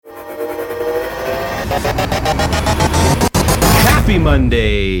Happy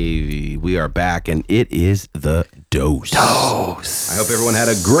Monday. We are back, and it is the Dose. I hope everyone had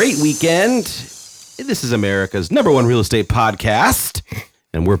a great weekend. This is America's #1 real estate podcast,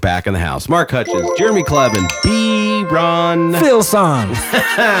 and we're back in the house. Mark Hutchins, Jeremy Clevin, B. Ron, Phil Son.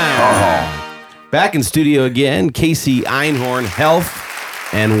 Back in studio again, Casey Einhorn, health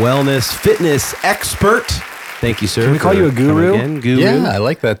and wellness fitness expert. Thank you, sir. Can we call you a guru? Guru. Yeah, I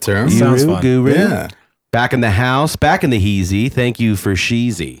like that term. Sounds fun. Guru. Yeah. Back in the house, back in the heezy. Thank you for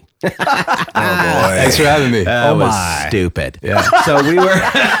Sheezy. Oh boy. Thanks for having me. That was my. stupid. Yeah. So we were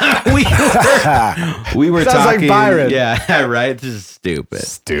we were Sounds like talking. Byron. Yeah, right. This is stupid.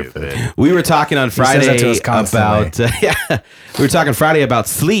 Stupid. We were talking on says that to Friday us constantly. about we were talking Friday about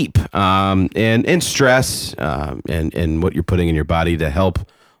sleep and stress and what you're putting in your body to help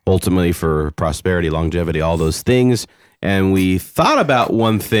ultimately for prosperity, longevity, all those things. And we thought about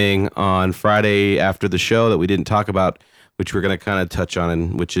one thing on Friday after the show that we didn't talk about, which we're going to kind of touch on,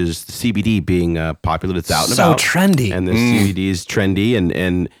 and which is the CBD being popular. It's out and So about. trendy. And the CBD is trendy,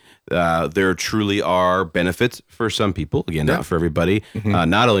 and there truly are benefits for some people. Again, not for everybody.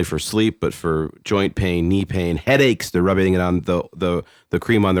 Not only for sleep, but for joint pain, knee pain, headaches. They're rubbing it on the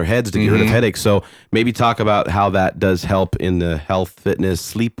cream on their heads to get rid of headaches. So maybe talk about how that does help in the health, fitness,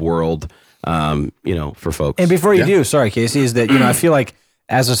 sleep world. For folks. And before you do, sorry, Casey, is that, I feel like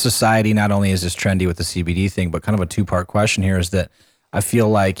as a society, not only is this trendy with the CBD thing, but kind of a two-part question here is that I feel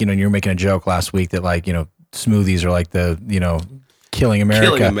like, you're making a joke last week that smoothies are like the, killing America.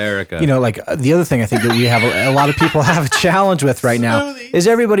 Killing America. The other thing I think that we have a lot of people have a challenge with right now is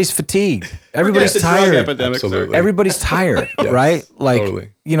everybody's fatigued. Everybody's tired. Absolutely. Everybody's tired, right? Like, totally.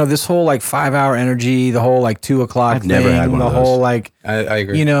 This whole 5-hour energy, the whole 2 o'clock I've thing, never had one the of those. whole I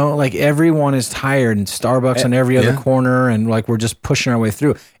agree. everyone is tired, and Starbucks on every other corner, and we're just pushing our way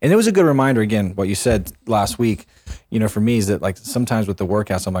through. And it was a good reminder, again, what you said last week, for me is that sometimes with the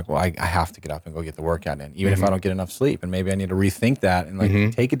workouts, I'm like, well, I have to get up and go get the workout in, even if I don't get enough sleep. And maybe I need to rethink that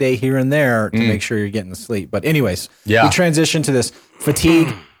and take a day here and there to make sure you're getting the sleep. But anyways, we transition to this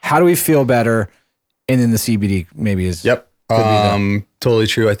fatigue. How do we feel better? And then the CBD maybe is. Yep. Totally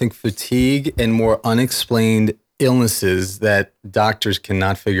true. I think fatigue and more unexplained illnesses that doctors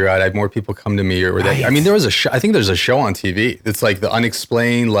cannot figure out. I have more people come to me there was a show. I think there's a show on TV that's like the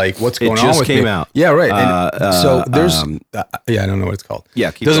unexplained, what's going on with me. It just came out. Yeah, right. And so there's, I don't know what it's called. Yeah,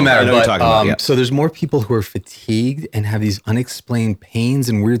 doesn't matter. I know what you're talking about. Yeah. So there's more people who are fatigued and have these unexplained pains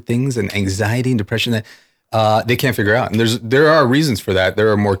and weird things and anxiety and depression that they can't figure out. And there are reasons for that. There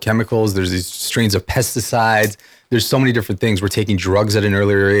are more chemicals. There's these strains of pesticides. There's so many different things. We're taking drugs at an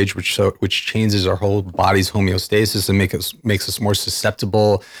earlier age, which changes our whole body's homeostasis and makes us more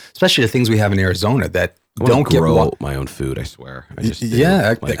susceptible, especially to things we have in Arizona that don't grow my own food. I swear. I just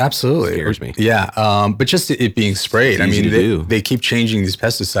absolutely scares me. Yeah, but just it being sprayed. It's easy to do. They keep changing these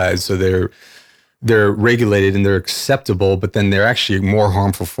pesticides, so they're regulated and they're acceptable, but then they're actually more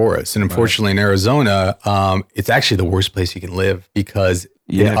harmful for us. And unfortunately, in Arizona, it's actually the worst place you can live because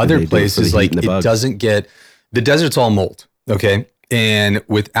in other places, it doesn't get. The desert's all mold, okay? And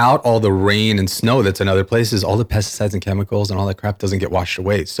without all the rain and snow that's in other places, all the pesticides and chemicals and all that crap doesn't get washed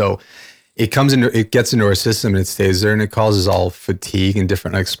away. So it gets into our system and it stays there, and it causes all fatigue and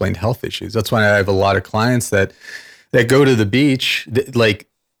different unexplained health issues. That's why I have a lot of clients that go to the beach.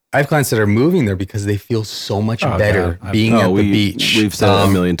 I have clients that are moving there because they feel so much better being at the beach. We've said it a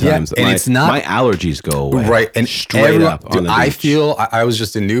million times. And it's not my allergies go away. Right. And straight up on the beach. I was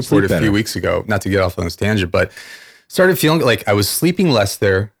just in Newport a few weeks ago, not to get off on this tangent, but started feeling like I was sleeping less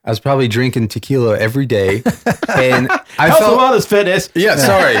there. I was probably drinking tequila every day. And I felt wellness fitness. Yeah,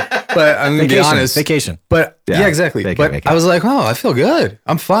 sorry. But I'm going to be honest. Vacation. But yeah exactly. But I was like, oh, I feel good.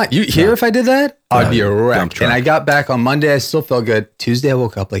 I'm fine. If I did that, I'd be a wreck. And I got back on Monday. I still felt good. Tuesday, I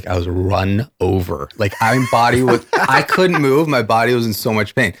woke up like I was run over. I couldn't move. My body was in so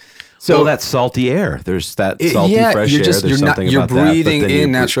much pain. So that salty air. There's that salty fresh air. There's something you're about that. breathing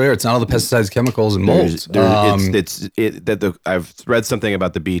in natural air. It's not all the pesticides, chemicals, and mold. I've read something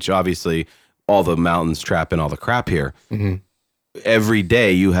about the beach. Obviously, all the mountains trap in all the crap here. Mm-hmm. Every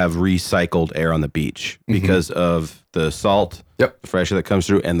day you have recycled air on the beach because of the salt, the fresh air that comes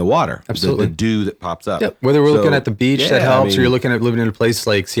through, and the water. Absolutely. The dew that pops up. Yep. Whether we're looking at the beach, that helps, or you're looking at living in a place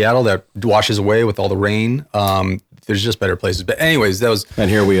like Seattle that washes away with all the rain. There's just better places. But anyways, and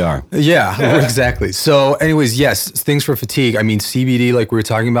here we are. Yeah, exactly. So anyways, yes, things for fatigue. I mean, CBD, like we were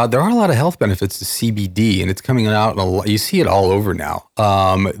talking about, there are a lot of health benefits to CBD, and it's coming out. You see it all over now.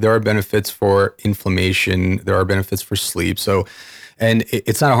 There are benefits for inflammation. There are benefits for sleep. So And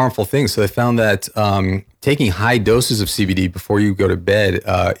it's not a harmful thing. So they found that taking high doses of CBD before you go to bed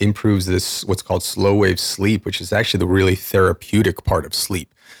improves this what's called slow wave sleep, which is actually the really therapeutic part of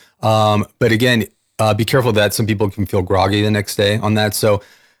sleep. But again, be careful that some people can feel groggy the next day on that. So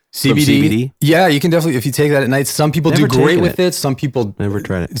CBD, yeah, you can definitely, if you take that at night, some people do great with it. Some people never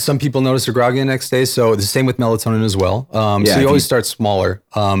tried it. Some people notice they're groggy the next day. So the same with melatonin as well. So you always start smaller.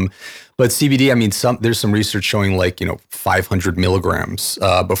 But CBD, I mean, there's some research showing 500 milligrams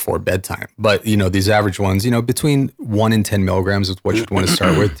before bedtime. But, these average ones, between 1 and 10 milligrams is what you'd want to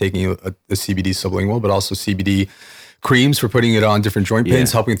start with, taking a CBD sublingual, but also CBD creams for putting it on different joint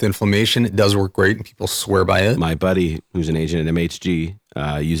pains, helping with inflammation. It does work great, and people swear by it. My buddy, who's an agent at MHG,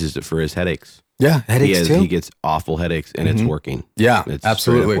 uses it for his headaches. Yeah, headaches too. He gets awful headaches, and it's working. Yeah, it's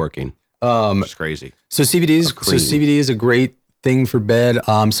absolutely working. It's crazy. So CBD is a great thing for bed.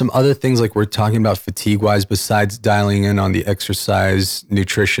 Some other things like we're talking about fatigue-wise, besides dialing in on the exercise,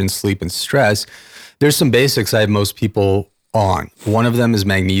 nutrition, sleep, and stress, there's some basics I have most people on. One of them is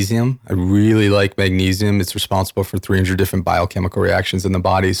magnesium. I really like magnesium. It's responsible for 300 different biochemical reactions in the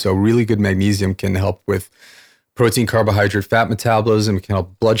body. So really good magnesium can help with protein, carbohydrate, fat metabolism. It can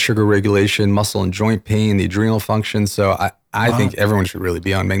help blood sugar regulation, muscle and joint pain, the adrenal function. So I think everyone should really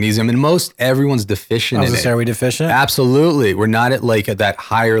be on magnesium. And everyone's deficient in it. Are we deficient? Absolutely. We're not at that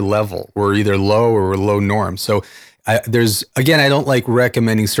higher level. We're either low or we're low norm. So I don't like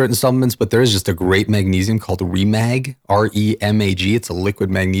recommending certain supplements, but there is just a great magnesium called Remag, REMAG. It's a liquid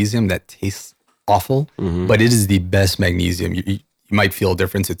magnesium that tastes awful, but it is the best magnesium. You might feel a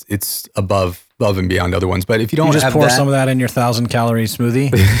difference. It's above and beyond other ones. But if you don't just pour some of that in your 1,000-calorie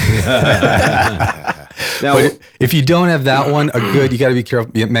smoothie. Now, if you don't have that one, you got to be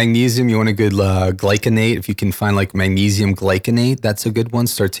careful. Magnesium, you want a good glycinate. If you can find magnesium glycinate, that's a good one.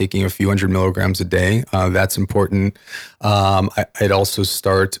 Start taking a few hundred milligrams a day. That's important. I'd also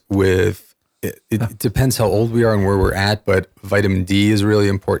start with, it depends how old we are and where we're at, but vitamin D is really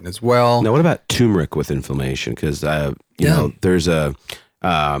important as well. Now, what about turmeric with inflammation? Because, there's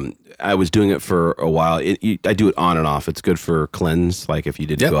I was doing it for a while. I do it on and off. It's good for cleanse, like if you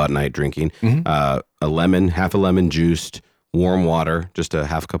did go out at night drinking. Half a lemon juiced, warm water, just a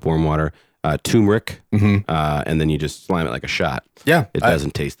half cup warm water, turmeric, and then you just slam it like a shot. Yeah. It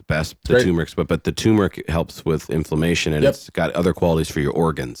doesn't taste the best, the turmeric's, but the turmeric helps with inflammation, and it's got other qualities for your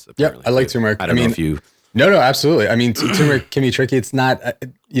organs. Yeah, I like turmeric. I don't know if you... No, absolutely. I mean, turmeric can be tricky. It's not,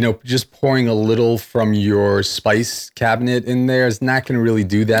 just pouring a little from your spice cabinet in there is not going to really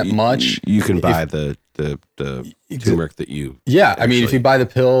do that much. You can buy the turmeric that you... Yeah, I mean, if you buy the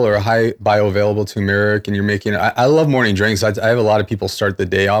pill or a high bioavailable turmeric and you're making... I love morning drinks. I have a lot of people start the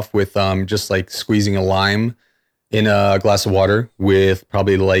day off with just squeezing a lime in a glass of water with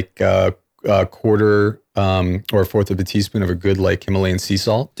probably a quarter or a fourth of a teaspoon of a good Himalayan sea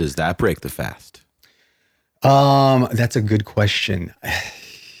salt. Does that break the fast? That's a good question.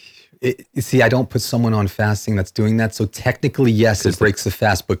 See, I don't put someone on fasting that's doing that. So technically, yes, it breaks the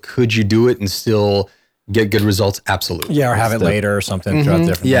fast, but could you do it and still get good results? Absolutely. Yeah, or have it later or something throughout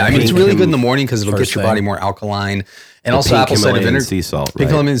different days. I mean, it's really good in the morning because it'll get your body more alkaline. And also apple cider vinegar, sea salt, pink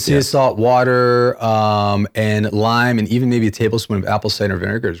Himalayan sea salt, water, and lime, and even maybe a tablespoon of apple cider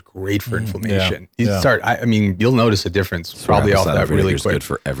vinegar is great for inflammation. You'll notice a difference probably off that really quick. Good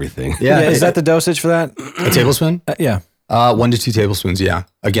for everything. Yeah, is that the dosage for that? A tablespoon? Yeah. 1 to 2 tablespoons, yeah.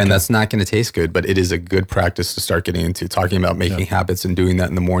 Again, that's not going to taste good, but it is a good practice to start getting into. Talking about making habits and doing that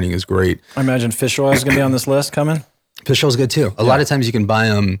in the morning is great. I imagine fish oil is going to be on this list coming. Fish oil is good too. A lot of times you can buy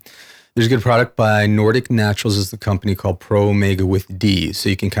them. There's a good product by Nordic Naturals, is the company called Pro Omega with D. So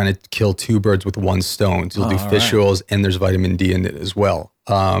you can kind of kill two birds with one stone. So you'll do fish oils, and there's vitamin D in it as well.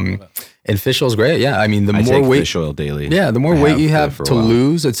 And fish oil is great. Yeah, I mean, the more weight, fish oil daily. Yeah, the more weight you have to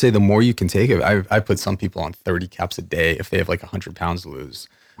lose, I'd say the more you can take it. I put some people on 30 caps a day if they have 100 pounds to lose.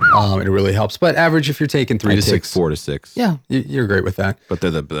 It really helps. But average, if you're taking 3 to 6, 4 to 6. Yeah, you're great with that. But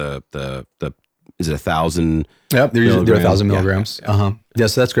they're the is it 1,000? Yep, they're 1,000 milligrams. Yeah,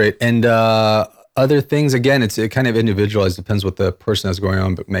 so that's great. And other things, again, it kind of individualized, depends what the person has going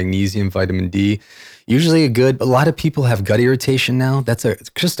on, but magnesium, vitamin D, usually a lot of people have gut irritation now. It's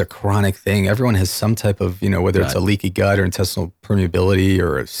just a chronic thing. Everyone has some type of, whether it's a leaky gut or intestinal permeability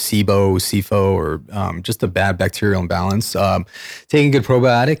or a SIBO, or just a bad bacterial imbalance. Taking a good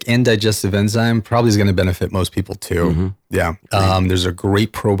probiotic and digestive enzyme probably is going to benefit most people too. Yeah. There's a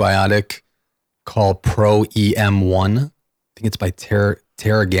great probiotic called Pro EM1. I think it's by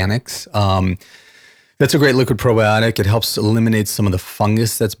Terraganics. That's a great liquid probiotic. It helps eliminate some of the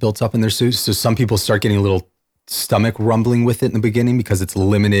fungus that's built up in their soup. So some people start getting a little stomach rumbling with it in the beginning because it's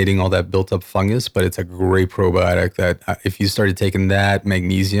eliminating all that built up fungus, but it's a great probiotic that if you started taking that,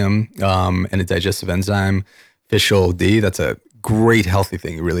 magnesium, and a digestive enzyme, fish oil D, that's a great healthy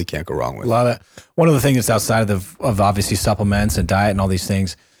thing you really can't go wrong with. One of the things that's outside of obviously supplements and diet and all these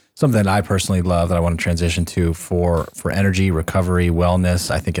things, something that I personally love that I want to transition to for energy, recovery, wellness.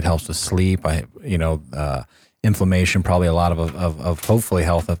 I think it helps with sleep. Inflammation, probably a lot of hopefully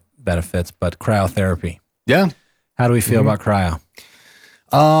health benefits, but cryotherapy. Yeah. How do we feel about cryo?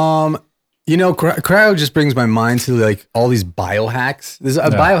 Cryo just brings my mind to like all these biohacks.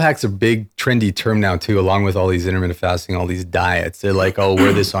 Biohacks are a big trendy term now too, along with all these intermittent fasting, all these diets. They're like, oh,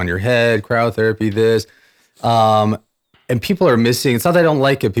 wear this on your head, cryotherapy, this. And people are missing, it's not that I don't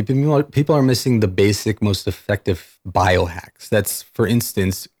like it, people are missing the basic, most effective biohacks. That's, for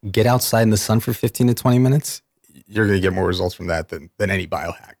instance, get outside in the sun for 15 to 20 minutes. You're going to get more results from that than any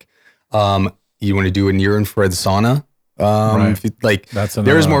biohack. You want to do a near-infrared sauna.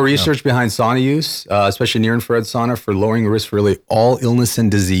 There is more research behind sauna use, especially near-infrared sauna, for lowering the risk for really all illness and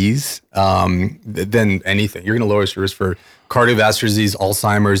disease than anything. You're going to lower your risk for cardiovascular disease,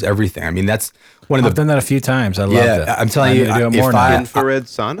 Alzheimer's, everything. I mean, that's one of the... I've done that a few times. I love it. I'm telling you, infrared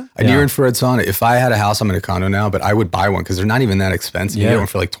sauna? A near-infrared sauna. If I had a house, I'm in a condo now, but I would buy one because they're not even that expensive. You get one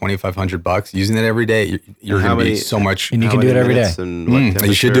for like $2,500. Using it every day, you're going to be so much... And you can do it every day.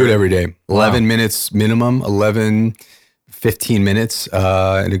 You should do it every day. 11 minutes minimum, 15 minutes in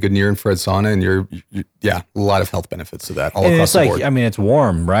a good near-infrared sauna, and a lot of health benefits to that all across the board. I mean, it's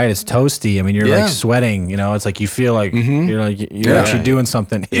warm, right? It's toasty. I mean, you're like sweating, it's like you feel like you're actually doing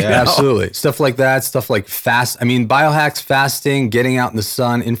something. Absolutely. Stuff like that, stuff like biohacks, fasting, getting out in the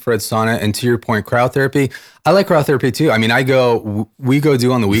sun, infrared sauna, and to your point, cryotherapy. I like cryotherapy too. I mean, we go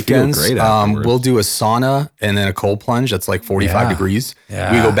do on the weekends. We'll do a sauna and then a cold plunge. That's like 45 degrees.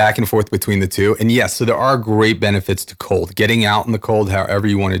 Yeah. We go back and forth between the two. And yes, so there are great benefits to cold. Getting out in the cold, however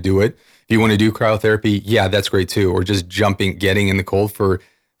you want to do it. If you want to do cryotherapy, that's great too. Or just getting in the cold for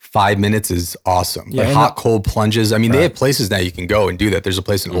 5 minutes is awesome. Hot, cold plunges. I mean, they have places now you can go and do that. There's a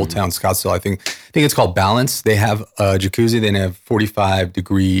place in Old Town Scottsdale. I think it's called Balance. They have a jacuzzi. They have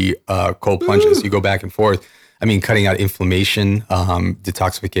 45-degree cold plunges. You go back and forth. I mean, cutting out inflammation,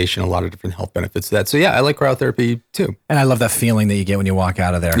 detoxification, a lot of different health benefits to that. So I like cryotherapy too. And I love that feeling that you get when you walk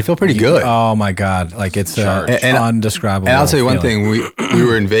out of there. You feel pretty good. Oh my God. Like it's undescribable. And I'll tell you one thing, we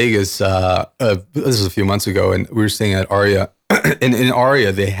were in Vegas, this was a few months ago, and we were staying at Aria. And in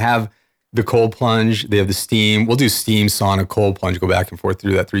Aria, they have the cold plunge, they have the steam. We'll do steam, sauna, cold plunge, go back and forth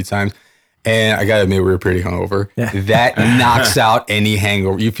through that 3 times. And I gotta admit, we were pretty hungover. Yeah. That knocks out any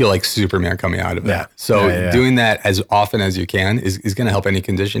hangover. You feel like Superman coming out of that. So doing that as often as you can is gonna help any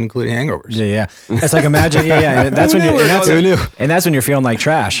condition, including hangovers. Yeah. It's like imagine, That's when you're feeling like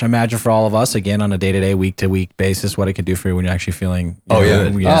trash. Imagine for all of us again on a day-to-day, week-to-week basis, what it can do for you when you're actually feeling.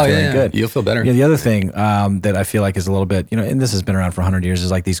 Feeling good. You'll feel better. The other thing that I feel like is a little bit, and this has been around for 100 years,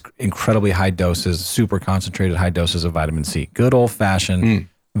 is like these incredibly high doses, super concentrated high doses of vitamin C. Good old-fashioned.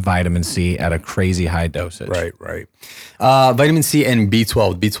 Vitamin C at a crazy high dosage. Right. Vitamin C and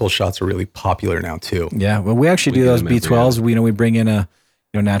B12. B12 shots are really popular now too. Yeah, well, we actually do those B12s. We bring in a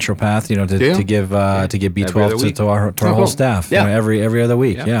naturopath, to give B12 to our whole staff. Yeah. Every other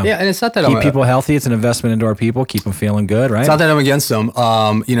week. Yeah. And it's not that keep people healthy. It's an investment into our people. Keep them feeling good. Right. It's not that I'm against them.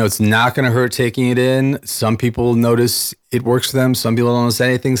 It's not going to hurt taking it in. Some people notice it works for them. Some people don't notice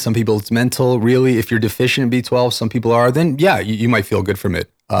anything. Some people it's mental. Really, if you're deficient in B12, some people are. Then you might feel good from it.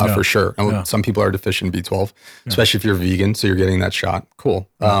 For sure. And some people are deficient in B12, especially if you're vegan, so you're getting that shot. Cool.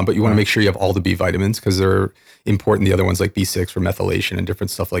 But you want to make sure you have all the B vitamins because they're important. The other ones like B6 for methylation and different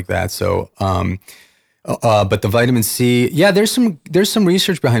stuff like that. So, but the vitamin C, there's some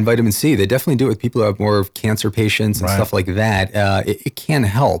research behind vitamin C. They definitely do it with people who have more of cancer patients and stuff like that. It can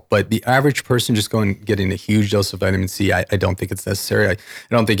help, but the average person just going and getting a huge dose of vitamin C, I don't think it's necessary. I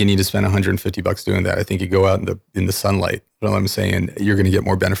don't think you need to spend $150 doing that. I think you go out in the sunlight. You know what I'm saying? You're going to get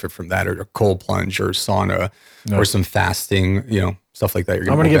more benefit from that, or a cold plunge, or sauna, or some fasting, stuff like that. I'm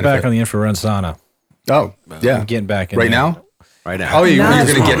going to get back on the infrared sauna. Oh, yeah. I'm getting back in right now. Oh, you're going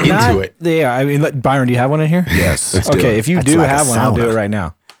to get into it. Yeah, I mean, Byron, do you have one in here? Yes. Okay, if you do have one, I'll do it right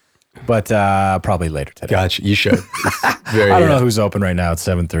now. But probably later today. Gotcha. You should. I don't know who's open right now. It's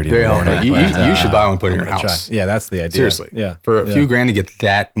 7:30 in the morning. You should buy one and put it in your house. Yeah, that's the idea. Seriously. Yeah. For a few grand to get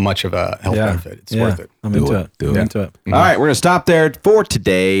that much of a health benefit, it's worth it. I'm into it. Do it. All right, we're going to stop there for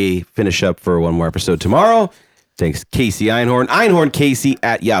today. Finish up for one more episode tomorrow. Thanks, Casey Einhorn.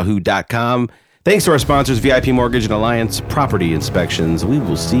 EinhornCasey@yahoo.com. Thanks to our sponsors, VIP Mortgage and Alliance Property Inspections. We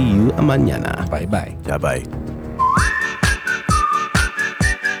will see you mañana. Bye-bye. Bye-bye.